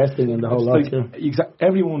psychometric testing and the whole lot.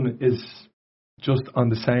 Everyone is just on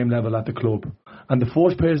the same level at the club, and the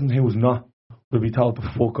first person who was not will be told to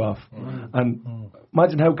fuck off. And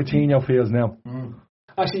imagine how Coutinho feels now.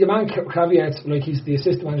 Actually, the man caveats, like he's the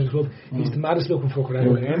assistant manager of the club, he's the maddest looking fucker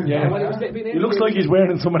ever. Yeah. He looks like he's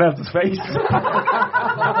wearing someone else's face.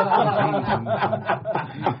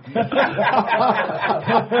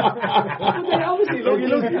 He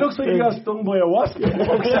looks like he got stung by a wasp. He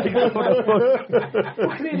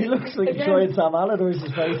looks like he's trying Sam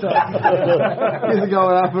Allardyce's face off. He's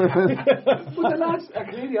going after it. But the lads are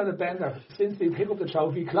clearly on the bender since they pick up the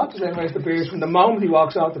trophy. Klopp is anyways the beers from the moment he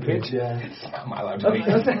walks off the pitch. Yeah.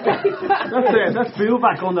 That's Phil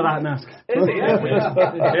back under that mask. Is it?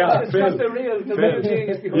 Yeah, Phil. That's the real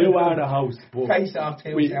genius behind you are the host. Face off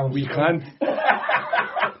too. We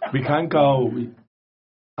can't go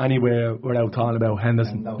anywhere without talking about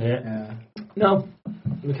Henderson. No,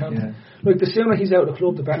 we can't. Yeah. Look, the sooner he's out of the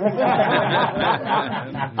club, the better.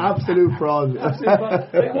 Absolute fraud. Like,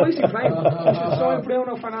 why is he playing? He should sign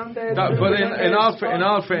Bruno Fernandes. But in all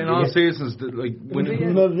seasons, like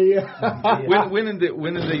winning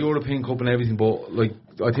the European Cup and everything. But like,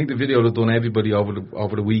 I think the video that done everybody over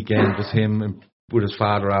the weekend was him with his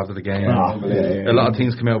father after the game. A lot of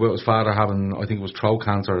things came out about his father having, I think it was throat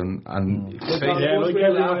cancer and welcome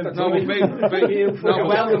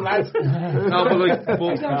lads.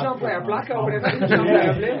 He's not John Player Black over there.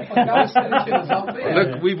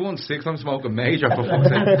 Look, we've won 6. I'm smoking major for fuck's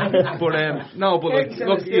sake. But in all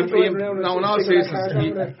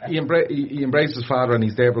seasons he embraced his father and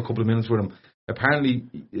he's there for a couple of minutes with him. Apparently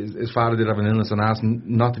his father did have an illness and asked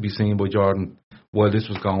not to be seen by Jordan while this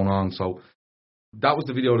was going on. So that was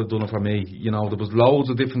the video that done it for me. You know, there was loads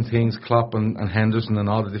of different things, Klopp and Henderson and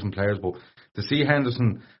all the different players, but to see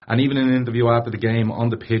Henderson, and even in an interview after the game on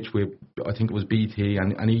the pitch with, I think it was BT,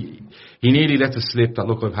 and he nearly let it slip that,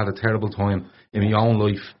 look, I've had a terrible time in my own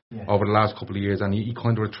life over the last couple of years, and he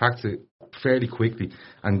kind of retracts it fairly quickly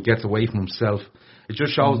and gets away from himself. It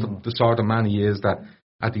just shows the sort of man he is, that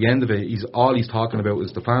at the end of it, he's talking about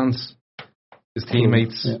is the fans, his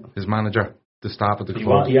teammates, his manager, the staff of the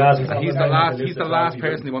club. He's the last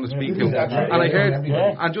person they want to speak to. And I heard,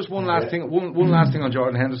 and just one last thing on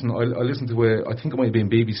Jordan Henderson. I listened to I think it might have been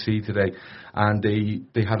BBC today, and they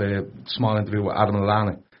had a small interview with Adam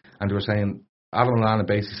Lallana, and they were saying Adam Lallana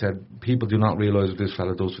basically said people do not realise what this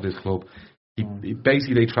fella does for this club.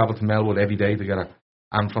 Basically they travel to Melwood every day together.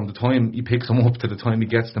 And from the time he picks him up to the time he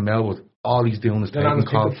gets to Melwood, all he's doing is taking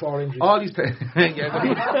calls. All he's taking... From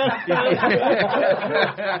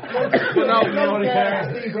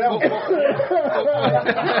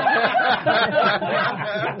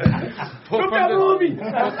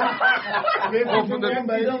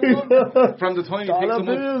the time he picks him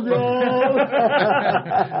up...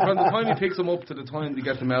 From the time he picks him up to the time he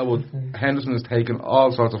gets to Melwood, Henderson has taken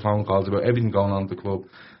all sorts of phone calls about everything going on at the club.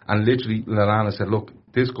 And literally, Lallana said, look,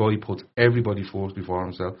 this guy puts everybody first before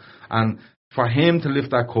himself. And for him to lift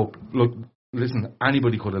that cup, look, listen,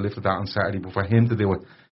 anybody could have lifted that on Saturday, but for him to do it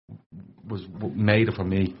was made it for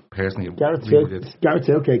me, personally. Gareth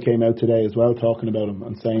Southgate came out today as well talking about him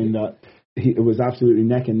and saying that it was absolutely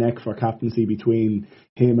neck and neck for captaincy between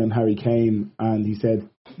him and Harry Kane. And he said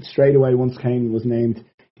straight away, once Kane was named,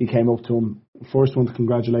 he came up to him, first one to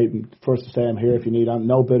congratulate him, first to say I'm here if you need him,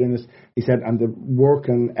 no bitterness. He said, and the work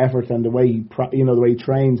and effort and the way he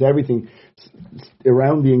trains, everything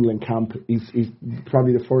around the England camp, he's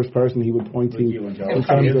probably the first person he would point to. He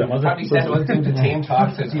probably said one thing to team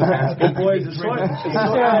talks as you can't speak. Boys, it's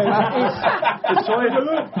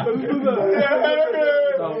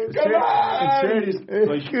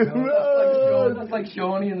like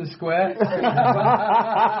Shawnee in the square.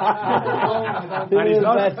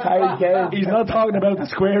 And he's not talking about the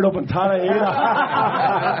squared up in Tara either.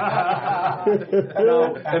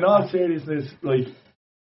 In all seriousness, like,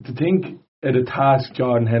 to think of the task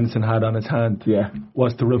Jordan Henderson had on his hand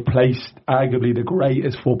was to replace arguably the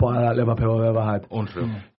greatest footballer that Liverpool have ever had. Untrue.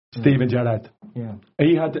 Steven Gerrard. Yeah.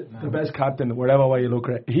 He had the best captain, whatever way you look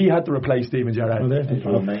at it. He had to replace Steven Gerrard.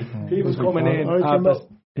 He was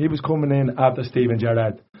coming in after Steven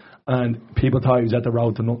Gerrard, and people thought he was at the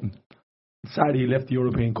road to nothing. Sadly, he left the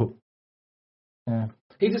European Cup. Yeah.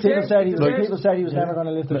 People said he was never going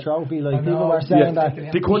to lift the trophy. Like, people were saying that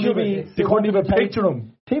they couldn't even picture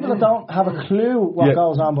him. People that don't have a clue what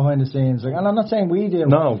goes on behind the scenes, like, and I'm not saying we do.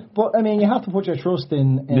 No, but I mean, you have to put your trust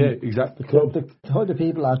in exactly the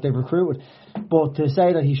people that they've recruited. But to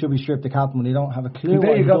say that he should be stripped of captain when you don't have a clue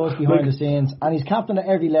what he does behind the scenes, and he's captain at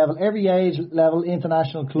every level, every age level,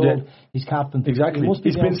 international club, he's captain. Exactly.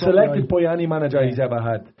 He's been selected by any manager he's ever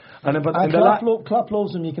had. And Klopp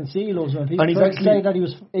loves him. You can see he loves him. People say that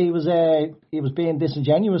he was being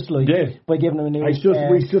disingenuous, like, by giving him a new. He's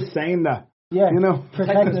just saying that. Yeah,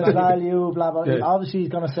 protecting his value, blah blah. Yeah. Obviously, he's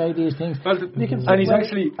going to say these things. I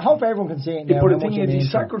hope everyone can see it now. But the thing is, he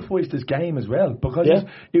sacrificed his game as well, because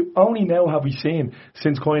only now have we seen,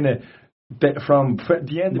 since kind of from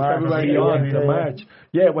the end of February on to March.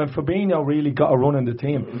 Yeah, when Fabinho really got a run in the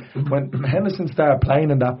team, when Henderson started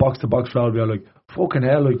playing in that box-to-box role, we were like, fucking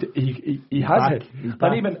hell, like, he has it.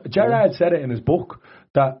 And even Gerrard said it in his book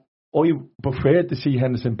that I preferred to see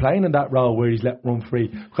Henderson playing in that role where he's let run free,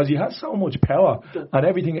 because he has so much power and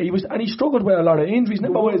everything. He struggled with a lot of injuries.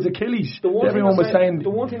 Never with his Achilles. Everyone was saying. The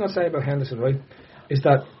one thing I say about Henderson, right, is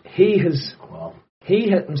that he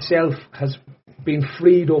himself has been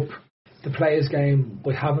freed up to play his game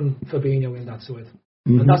by having Fabinho in that side.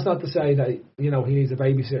 Mm-hmm. And that's not to say that he needs a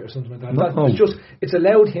babysitter or something like that. No. It's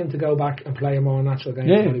allowed him to go back and play a more natural game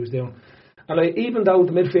than what he was doing. And even though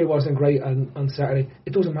the midfield wasn't great on Saturday,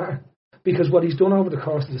 it doesn't matter, because what he's done over the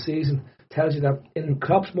course of the season tells you that in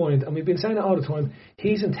Klopp's mind, and we've been saying it all the time,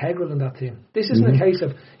 he's integral in that team. This isn't a case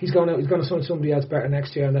of he's going to sign somebody else better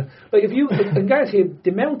next year. And like, if you, I guarantee you,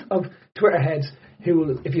 the amount of Twitter heads who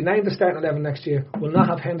will, if you name the starting 11 next year, will not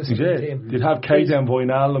have Henderson in the team. You'd have Keita and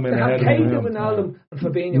Wijnaldum in ahead of him. Wijnaldum and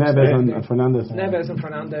Fabinho. Neves and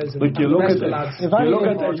Fernandes. Like, you look at that.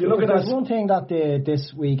 There's one thing that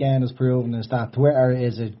this weekend has proven is that Twitter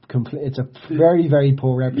is it's a very, very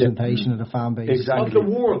poor representation of the fan base. Exactly. Of the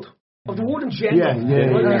world. Of the world in general.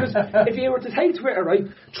 Because if you were to take Twitter, right,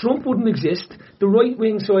 Trump wouldn't exist, the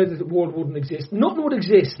right-wing side of the world wouldn't exist, nothing would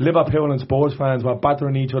exist. Liverpool and sports fans were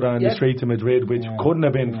battering each other on the streets of Madrid, which couldn't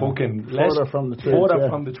have been fucking further from the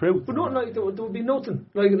truth. But not like there would be nothing.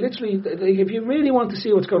 Like, literally, like, if you really want to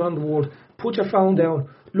see what's going on in the world, put your phone down,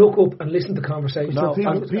 look up and listen to conversations. No,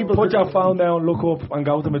 people put your phone down, look up and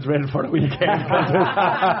go to Madrid for the weekend.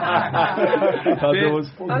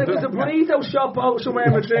 And if there's a burrito shop out somewhere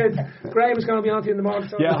in Madrid, Graham is going to be on to you in the morning.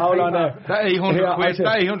 Yeah, hold on there. That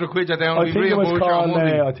 800 quid you're down. I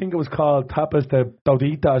think it was called Tapas de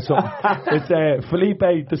Dodita or something. It's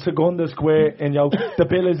Felipe de Segunda Square, and the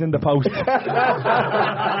bill is in the post. The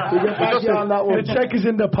check is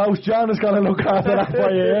in the post. John is going to look after that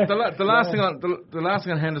for you. The last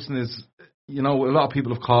thing on Henderson is, a lot of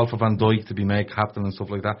people have called for Van Dijk to be made captain and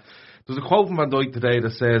stuff like that. There's a quote from Van Dijk today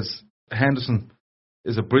that says Henderson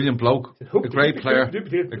is a brilliant bloke, a great player,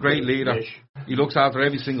 a great leader. He looks after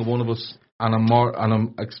every single one of us, and I'm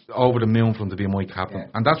over the moon for him to be my captain.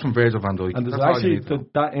 And that's from Virgil van Dijk. And there's that's actually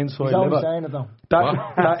that inside Liverpool.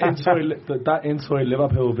 That inside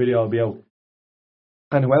Liverpool video will be out.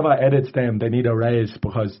 And whoever edits them, they need a raise,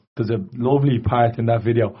 because there's a lovely part in that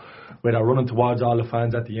video where they're running towards all the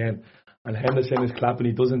fans at the end, and Henderson is clapping.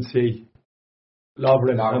 He doesn't see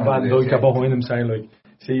Lovren and Van Dijk behind him saying, like,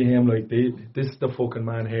 see him, like, this is the fucking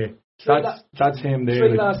man here. That's him there.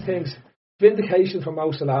 Three last things. Vindication for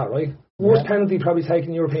Mo Salah, right? Worst penalty probably taken in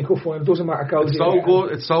the European Cup final. Doesn't matter. It's so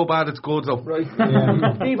good. It's so bad. It's good though. Right.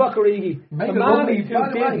 Divock Origi.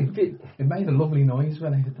 It made a lovely noise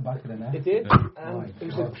when I hit the back of the net. It did.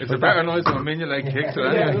 It's a better noise than a minion leg kick. So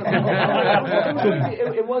anyway.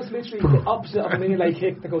 It was literally the opposite of a minion leg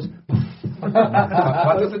kick that goes.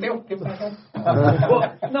 What does it do? But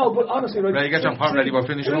honestly, right. Right, you get your pot ready. We're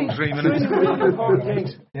finishing in 3 minutes. Three really important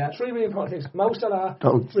things. Three really important things. Mo Salah,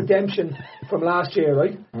 redemption from last year,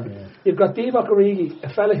 right? You've got Divock Origi, a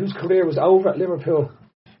fella whose career was over at Liverpool,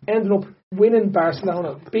 ending up winning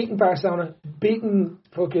Barcelona, beating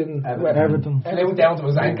fucking Everton. Flew down to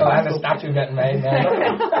his ankle and a statue getting made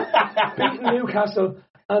now. Beating Newcastle.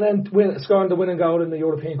 And then scoring the winning goal in the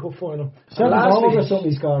European Cup final. 7 goals or something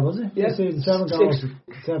he scored, was it? Yes. 7 goals. 6.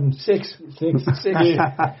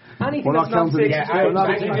 Anything that's not 6. We're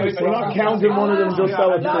not counting one of them just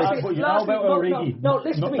so it's 6. You know about Origi. No,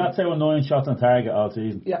 listen to me. That's how 9 shots on target all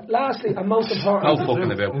season. Yeah, lastly, and most important. How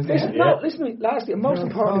fucking about? Listen to me. Lastly, and most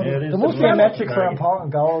important. There must be a metric for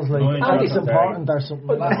important goals, like it's important or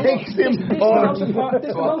something. This is the most important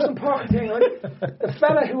thing, right? The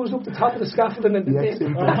fella who was up the top of the scaffolding in the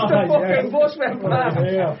that's the fucking bushman plan.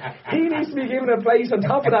 He needs to be given a place on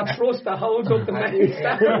top of that truss that holds up the main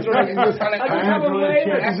stands. Let's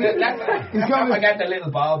not forget the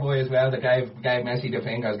little ball boy as well that gave Messi the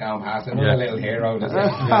fingers going past. Another little hero.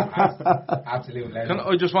 Absolute legend.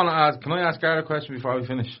 I just want to ask, can I ask Gareth a question before we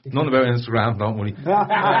finish? None about Instagram, don't worry.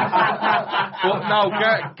 But no,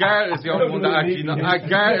 Gareth is the only one that actually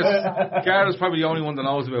Gareth is probably the only one that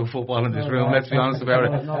knows about football in this room, let's be honest about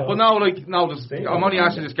it. But I'm only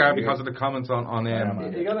asking this guy because of the comments on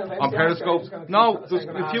Periscope. No, there's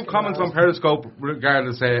a few comments on Periscope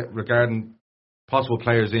regarding possible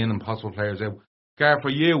players in and possible players out. Gar, for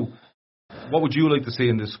you, what would you like to see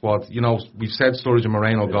in this squad? You know, we've said Sturridge and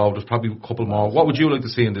Moreno go. There's probably a couple more. What would you like to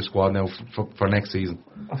see in this squad now for next season?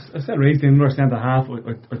 I said raised in centre half.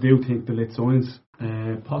 I do think the lit signs,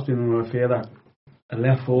 possibly in a midfielder, a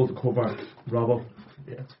left full to cover Robbo.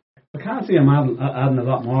 Yeah. I can't see him adding a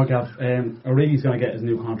lot more, Gav. Origi's going to get his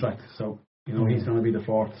new contract, so you know he's going to be the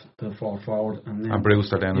fourth forward, and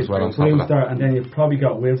Brewster then as well. Brewster, and then you've probably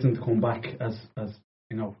got Wilson to come back as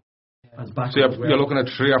you know as back. So you're looking at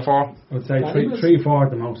 3 or 4. I would say 3-4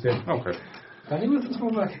 at the most. Yeah. Okay. Danny Wilson's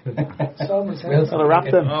coming back. Wilson wrap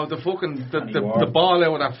them. Oh, the ball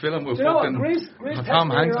out of that film with fucking Tom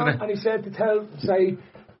Hanks in it. And he said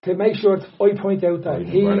to make sure I point out that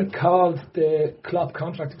he called the Klopp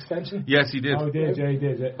contract extension. Yes, he did. Oh, he did. 100% he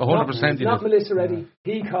did. Not Melissa Reddy.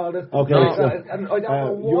 He called it. Okay. And I don't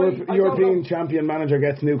know why. European champion manager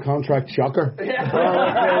gets new contract. Shocker.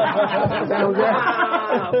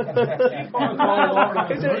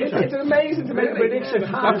 It's amazing to make a prediction.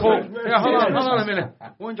 Hold on a minute.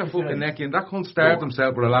 Wind your fucking neck in. That couldn't starve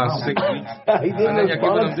himself for the last 6 weeks. And then you're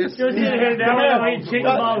giving him this.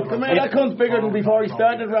 That cunt's bigger than before he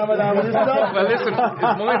started Ramadan. Well, listen,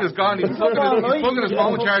 his mind is gone. He's plugging his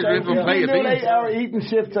phone charger into a plate of beans. 8-hour eating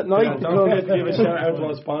shifts at night. Don't forget to give a shout out to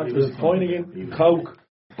our sponsors: Heineken, Coke,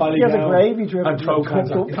 Ballygown, and Throw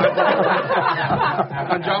Cancer.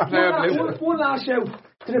 And John Player Blue. One last shout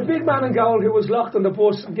to the big man in goal who was locked on the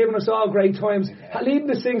bus and giving us all great times, leading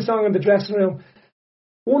the sing-song in the dressing room.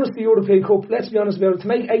 Won us the European Cup, let's be honest about it, to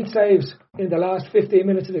make 8 saves in the last 15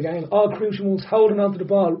 minutes of the game, all crucial ones, holding on to the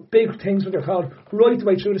ball, big things what they're called, right the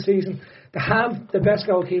way through the season. To have the best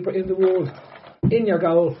goalkeeper in the world in your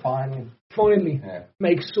goal, finally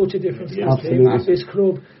makes such a difference to this team, this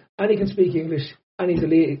club. And he can speak English, and he's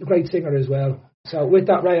a great singer as well. So with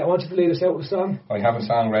that, Ray, I want you to lead us out with a song. I have a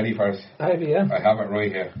song ready for us. Have you, yeah? I have it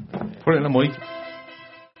right here. Put it in the mic.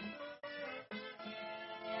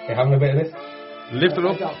 You having a bit of this? Lift it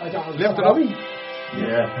up. Lift it up.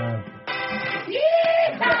 Yeah.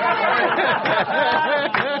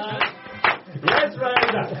 Yes,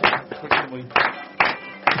 Ryder.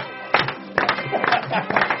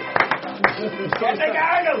 Get the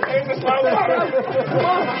gargle. Take the slow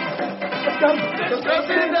There's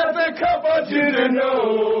nothing that the cup wants you to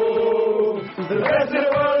know. The rest of the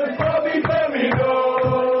world is probably let me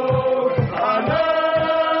go. I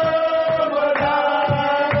know, but I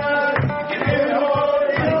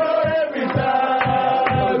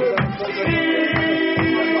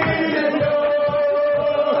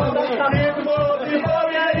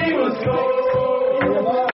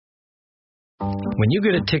When you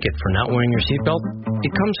get a ticket for not wearing your seatbelt,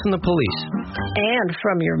 it comes from the police. And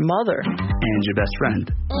from your mother. And your best friend.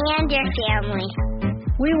 And your family.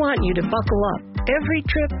 We want you to buckle up every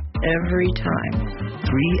trip, every time.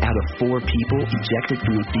 3 out of 4 people ejected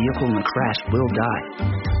from a vehicle in a crash will die.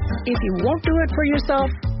 If you won't do it for yourself,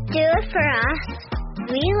 do it for us.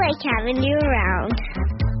 We like having you around.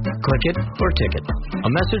 Click it or ticket.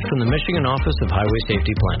 A message from the Michigan Office of Highway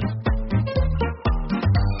Safety Planning.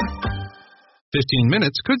 15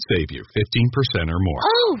 minutes could save you 15% or more.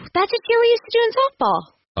 Oh, that's what Joey used to do in softball.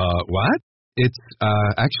 What? It's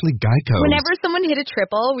actually Geico. Whenever someone hit a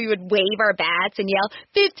triple, we would wave our bats and yell,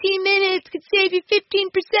 15 minutes could save you 15%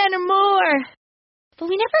 or more. But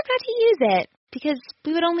we never got to use it because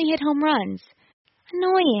we would only hit home runs.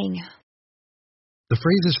 Annoying. The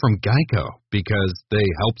phrase is from Geico because they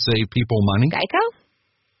help save people money. Geico?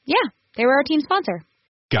 Yeah, they were our team sponsor.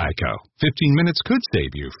 Geico. 15 minutes could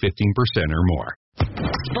save you 15% or more.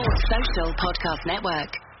 Sports Social Podcast Network.